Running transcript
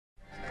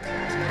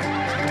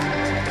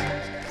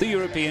The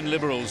European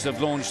Liberals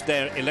have launched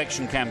their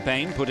election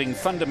campaign, putting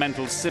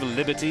fundamental civil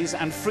liberties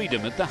and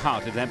freedom at the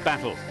heart of their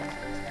battle.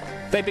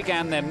 They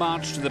began their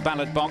march to the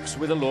ballot box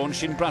with a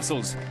launch in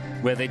Brussels,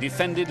 where they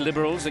defended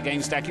Liberals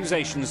against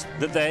accusations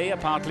that they are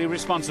partly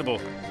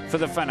responsible for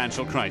the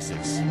financial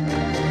crisis.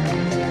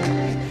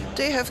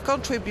 They have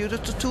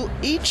contributed to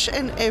each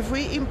and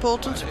every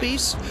important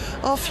piece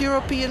of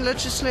European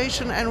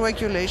legislation and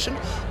regulation,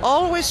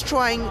 always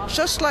trying,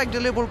 just like the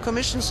Liberal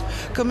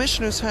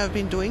commissioners have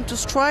been doing, to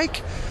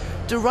strike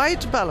the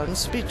right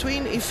balance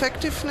between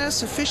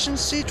effectiveness,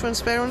 efficiency,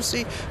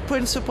 transparency,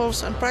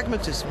 principles and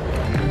pragmatism.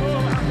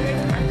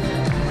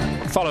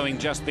 Following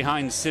just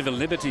behind civil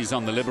liberties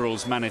on the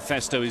Liberals'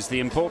 manifesto is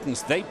the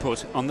importance they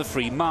put on the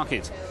free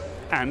market,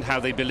 and how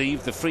they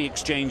believe the free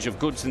exchange of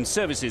goods and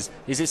services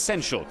is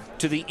essential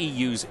to the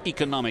EU's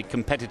economic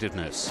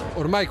competitiveness.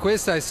 Ormai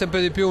questa è sempre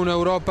di più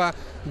un'Europa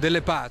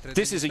delle patrie.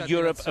 This is a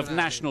Europe of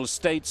national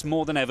states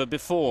more than ever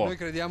before.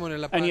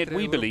 And yet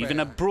we believe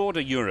in a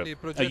broader Europe,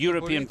 a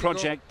European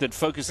project that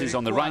focuses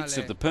on the rights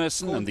of the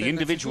person and the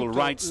individual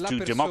rights to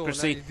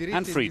democracy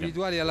and freedom.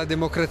 Alla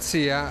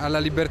democrazia, alla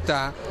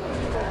libertà.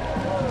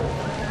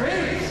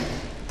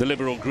 The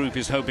Liberal group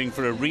is hoping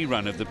for a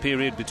rerun of the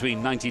period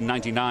between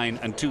 1999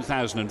 and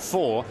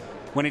 2004,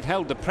 when it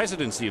held the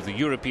presidency of the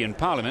European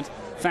Parliament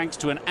thanks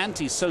to an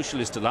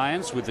anti-socialist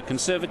alliance with the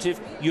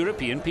conservative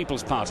European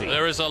People's Party.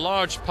 There is a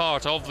large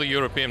part of the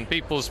European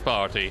People's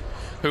Party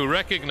who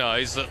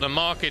recognise that the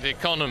market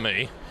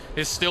economy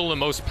is still the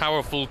most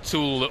powerful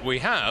tool that we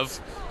have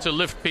to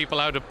lift people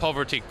out of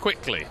poverty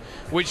quickly,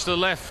 which the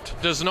left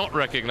does not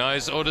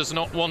recognise or does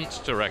not want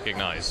to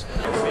recognise.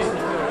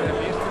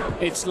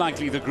 It's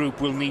likely the group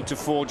will need to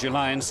forge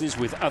alliances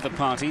with other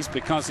parties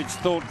because it's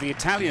thought the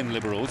Italian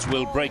Liberals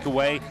will break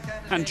away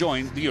and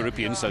join the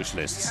European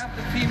Socialists.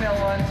 The female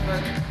ones,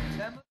 but